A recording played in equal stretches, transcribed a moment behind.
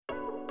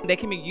They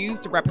can be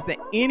used to represent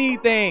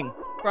anything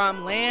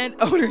from land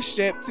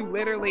ownership to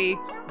literally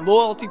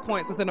loyalty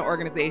points within an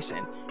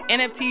organization.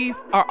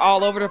 NFTs are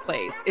all over the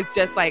place. It's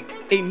just like,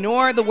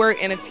 ignore the word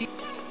NFT.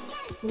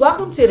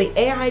 Welcome to the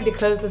AI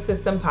Decodes the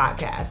System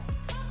podcast.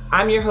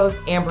 I'm your host,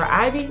 Amber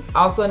Ivy,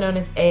 also known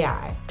as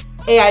AI.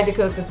 AI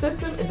Decodes the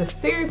System is a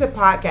series of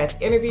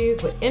podcast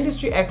interviews with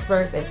industry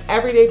experts and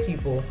everyday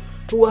people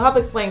who will help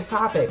explain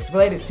topics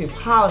related to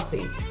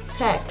policy,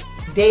 tech,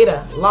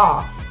 data,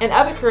 law, and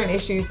other current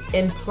issues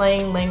in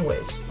plain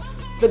language.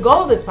 The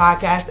goal of this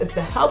podcast is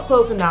to help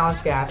close the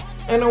knowledge gap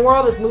in a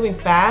world that's moving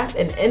fast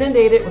and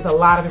inundated with a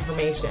lot of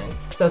information.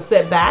 So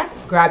sit back,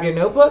 grab your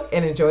notebook,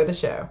 and enjoy the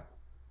show.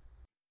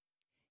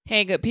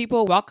 Hey, good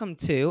people. Welcome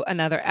to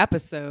another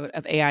episode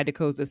of AI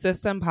Decodes the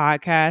System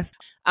podcast.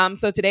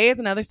 So today is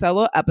another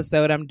solo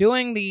episode. I'm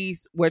doing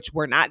these, which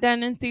were not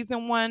done in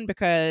season one,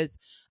 because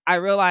I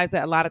realized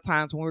that a lot of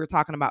times when we were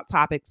talking about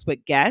topics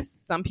with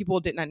guests, some people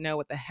did not know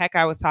what the heck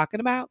I was talking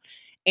about.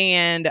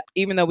 And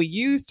even though we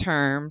use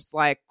terms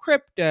like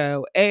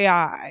crypto,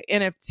 AI,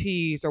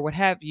 NFTs, or what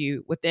have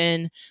you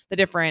within the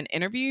different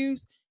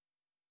interviews,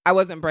 I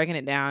wasn't breaking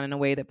it down in a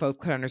way that folks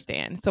could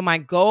understand. So my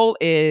goal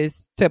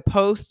is to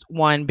post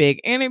one big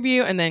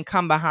interview and then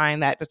come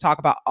behind that to talk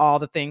about all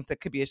the things that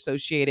could be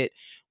associated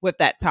with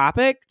that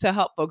topic to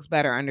help folks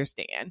better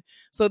understand.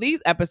 So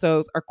these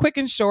episodes are quick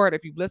and short.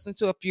 If you've listened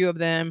to a few of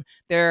them,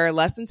 they're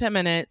less than 10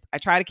 minutes. I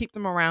try to keep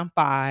them around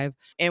 5,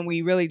 and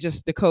we really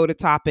just decode a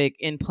topic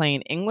in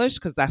plain English,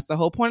 because that's the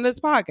whole point of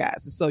this podcast.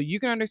 So you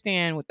can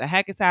understand what the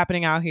heck is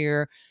happening out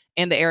here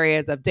in the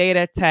areas of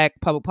data, tech,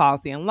 public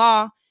policy, and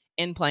law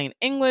in plain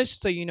English,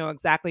 so you know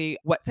exactly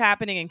what's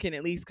happening and can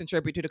at least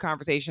contribute to the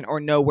conversation or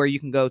know where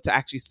you can go to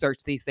actually search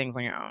these things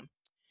on your own.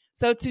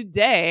 So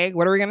today,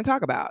 what are we going to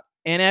talk about?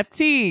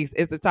 NFTs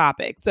is the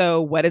topic.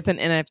 So what is an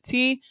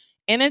NFT?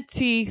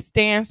 NFT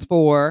stands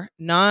for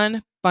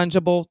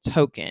non-fungible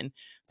token.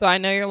 So I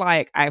know you're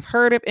like, I've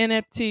heard of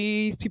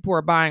NFTs. People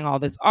are buying all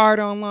this art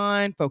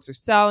online. Folks are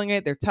selling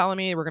it. They're telling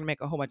me we're going to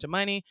make a whole bunch of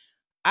money.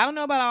 I don't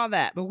know about all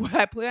that, but what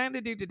I plan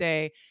to do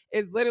today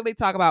is literally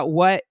talk about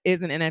what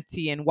is an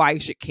NFT and why you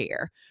should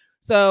care.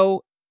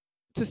 So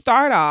to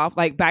start off,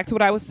 like back to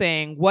what I was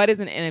saying, what is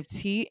an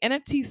NFT?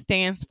 NFT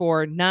stands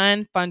for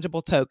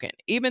non-fungible token.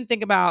 Even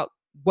think about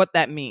what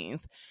that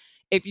means.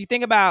 If you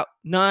think about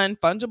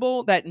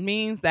non-fungible, that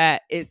means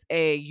that it's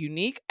a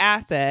unique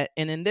asset,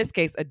 and in this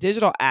case, a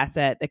digital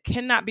asset that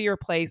cannot be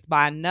replaced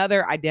by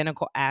another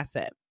identical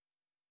asset.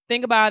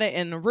 Think about it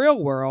in the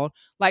real world.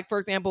 Like, for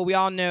example, we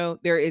all know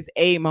there is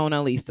a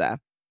Mona Lisa.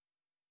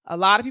 A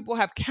lot of people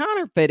have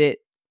counterfeited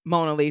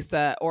Mona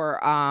Lisa or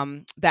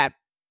that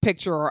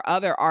picture or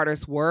other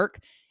artist's work.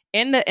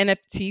 In the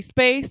NFT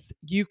space,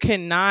 you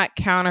cannot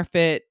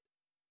counterfeit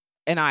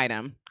an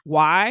item.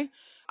 Why?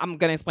 I'm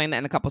going to explain that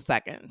in a couple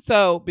seconds.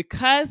 So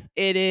because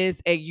it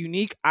is a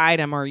unique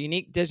item or a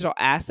unique digital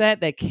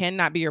asset that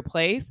cannot be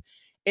replaced,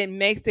 it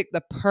makes it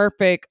the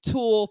perfect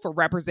tool for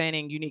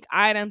representing unique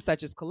items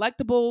such as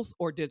collectibles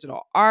or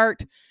digital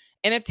art.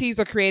 NFTs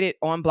are created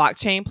on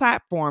blockchain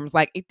platforms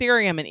like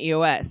Ethereum and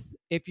EOS.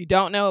 If you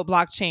don't know what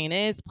blockchain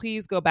is,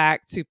 please go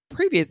back to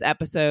previous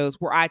episodes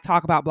where I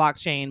talk about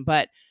blockchain,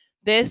 but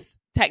this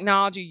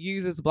technology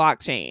uses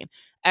blockchain.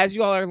 As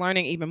you all are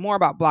learning even more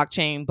about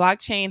blockchain,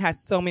 blockchain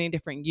has so many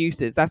different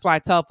uses. That's why I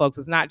tell folks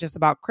it's not just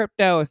about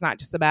crypto. It's not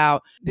just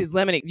about these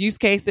limited use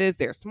cases.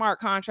 There's smart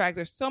contracts.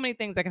 There's so many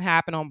things that can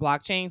happen on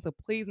blockchain. So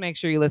please make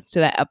sure you listen to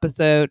that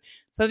episode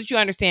so that you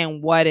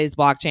understand what is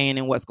blockchain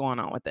and what's going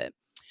on with it.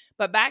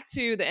 But back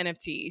to the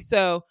NFT.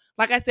 So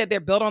like I said, they're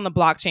built on the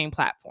blockchain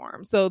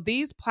platform. So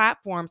these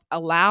platforms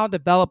allow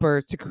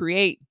developers to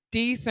create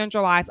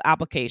decentralized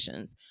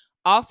applications,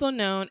 also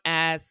known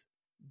as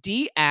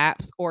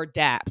DApps or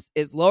dApps,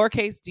 is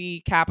lowercase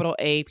d, capital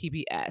A,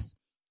 PPS.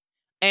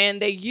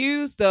 And they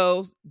use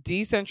those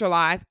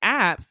decentralized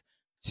apps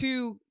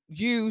to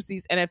use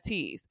these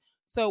NFTs.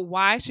 So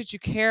why should you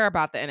care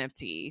about the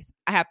NFTs?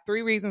 I have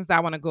 3 reasons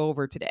I want to go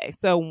over today.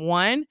 So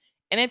 1,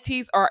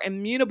 NFTs are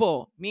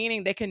immutable,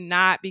 meaning they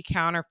cannot be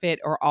counterfeit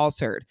or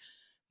altered.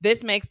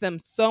 This makes them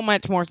so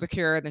much more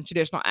secure than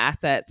traditional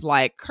assets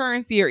like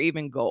currency or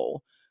even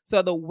gold.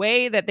 So the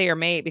way that they are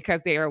made,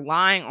 because they are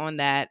relying on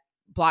that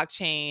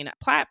blockchain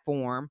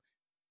platform,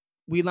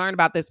 we learned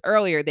about this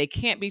earlier, they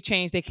can't be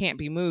changed, they can't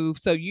be moved.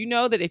 So you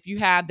know that if you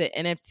have the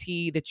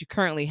NFT that you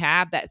currently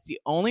have, that's the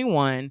only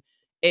one.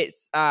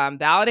 It's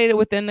validated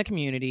within the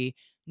community.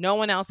 No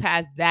one else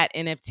has that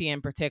NFT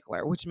in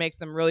particular, which makes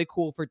them really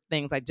cool for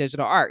things like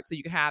digital art. So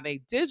you can have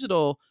a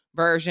digital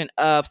version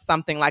of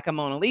something like a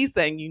Mona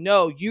Lisa, and you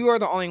know you are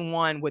the only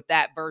one with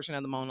that version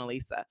of the Mona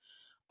Lisa.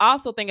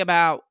 Also think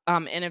about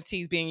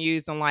NFTs being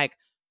used on like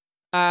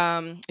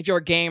if you're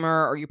a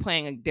gamer or you're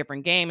playing a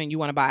different game and you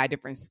want to buy a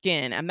different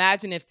skin.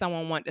 Imagine if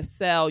someone wanted to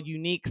sell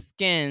unique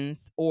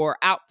skins or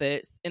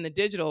outfits in the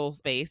digital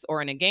space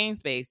or in a game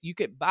space. You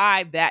could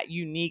buy that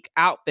unique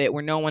outfit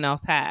where no one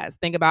else has.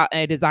 Think about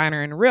a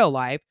designer in real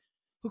life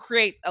who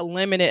creates a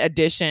limited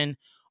edition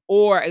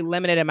or a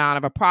limited amount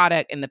of a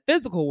product in the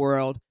physical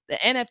world, the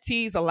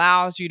NFTs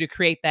allows you to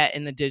create that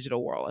in the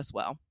digital world as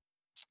well.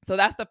 So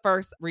that's the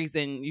first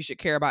reason you should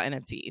care about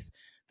NFTs.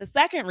 The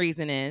second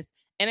reason is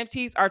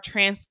NFTs are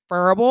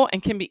transferable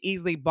and can be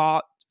easily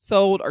bought,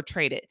 sold, or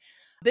traded.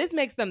 This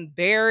makes them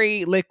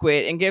very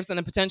liquid and gives them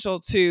the potential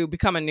to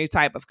become a new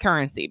type of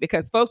currency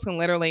because folks can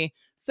literally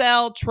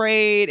sell,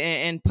 trade,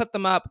 and put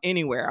them up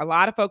anywhere. A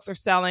lot of folks are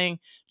selling,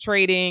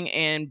 trading,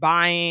 and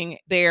buying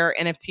their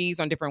NFTs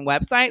on different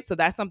websites. So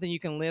that's something you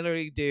can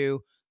literally do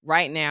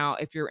right now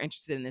if you're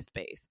interested in this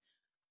space.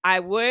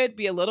 I would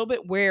be a little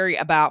bit wary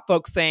about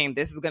folks saying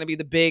this is going to be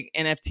the big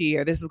NFT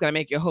or this is going to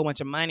make you a whole bunch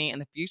of money in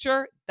the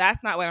future.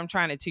 That's not what I'm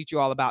trying to teach you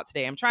all about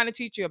today. I'm trying to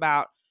teach you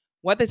about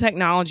what the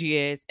technology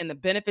is and the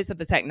benefits of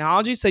the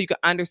technology so you can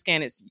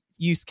understand its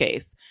use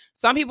case.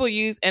 Some people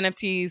use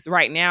NFTs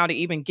right now to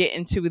even get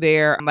into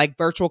their like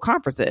virtual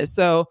conferences.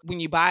 So when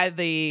you buy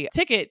the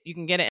ticket, you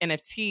can get an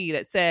NFT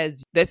that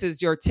says this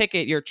is your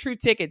ticket, your true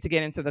ticket to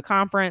get into the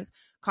conference,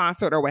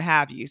 concert, or what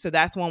have you. So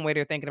that's one way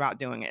they're thinking about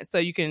doing it. So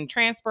you can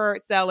transfer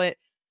it, sell it,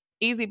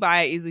 easy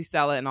buy it, easy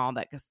sell it, and all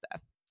that good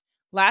stuff.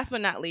 Last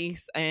but not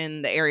least,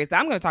 in the areas that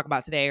I'm going to talk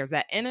about today is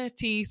that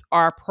NFTs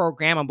are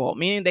programmable,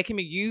 meaning they can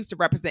be used to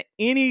represent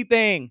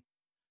anything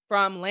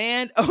from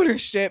land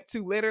ownership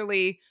to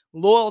literally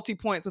loyalty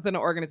points within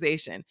an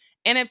organization.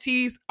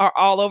 NFTs are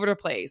all over the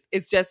place.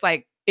 It's just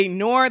like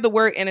ignore the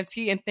word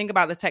NFT and think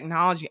about the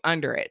technology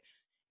under it.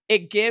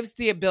 It gives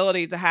the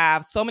ability to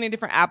have so many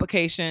different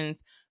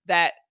applications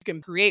that you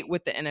can create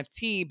with the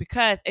NFT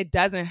because it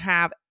doesn't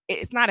have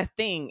it's not a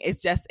thing.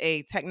 It's just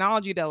a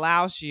technology that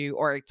allows you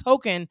or a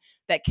token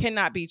that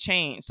cannot be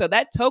changed. So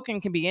that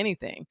token can be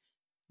anything.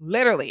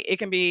 Literally, it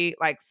can be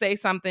like, say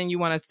something you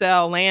want to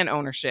sell land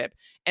ownership.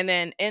 And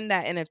then in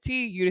that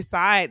NFT, you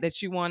decide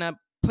that you want to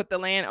put the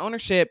land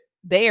ownership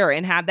there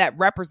and have that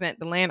represent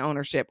the land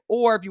ownership.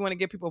 Or if you want to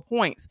give people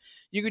points,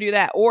 you can do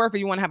that. Or if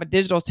you want to have a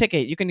digital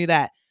ticket, you can do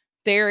that.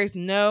 There is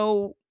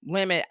no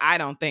limit, I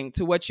don't think,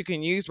 to what you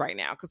can use right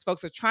now because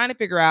folks are trying to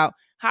figure out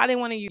how they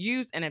want to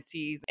use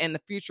NFTs in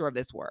the future of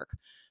this work.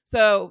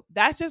 So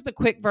that's just a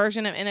quick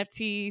version of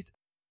NFTs.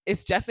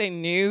 It's just a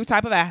new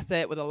type of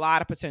asset with a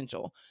lot of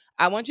potential.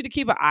 I want you to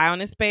keep an eye on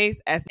this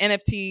space as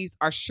NFTs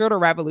are sure to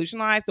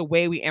revolutionize the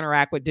way we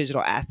interact with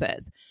digital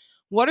assets.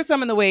 What are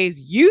some of the ways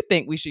you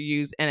think we should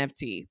use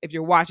NFTs? If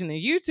you're watching the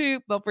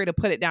YouTube, feel free to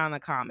put it down in the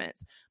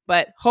comments.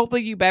 But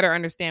hopefully you better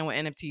understand what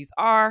NFTs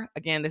are.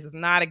 Again, this is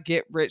not a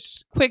get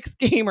rich quick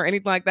scheme or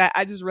anything like that.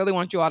 I just really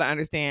want you all to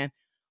understand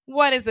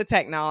what is the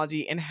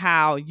technology and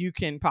how you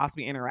can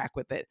possibly interact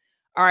with it.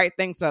 All right,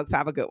 thanks, folks.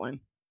 Have a good one.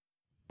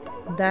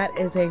 That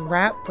is a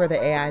wrap for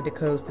the AI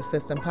Decodes the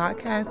System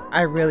podcast.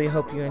 I really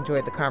hope you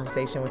enjoyed the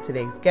conversation with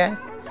today's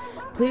guest.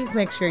 Please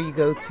make sure you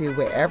go to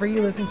wherever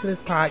you listen to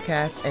this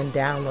podcast and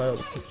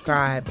download,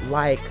 subscribe,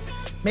 like.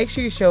 Make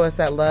sure you show us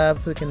that love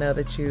so we can know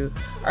that you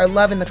are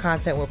loving the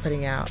content we're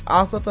putting out.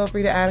 Also, feel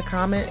free to add a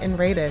comment and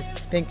rate us.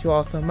 Thank you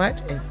all so much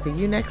and see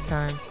you next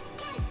time.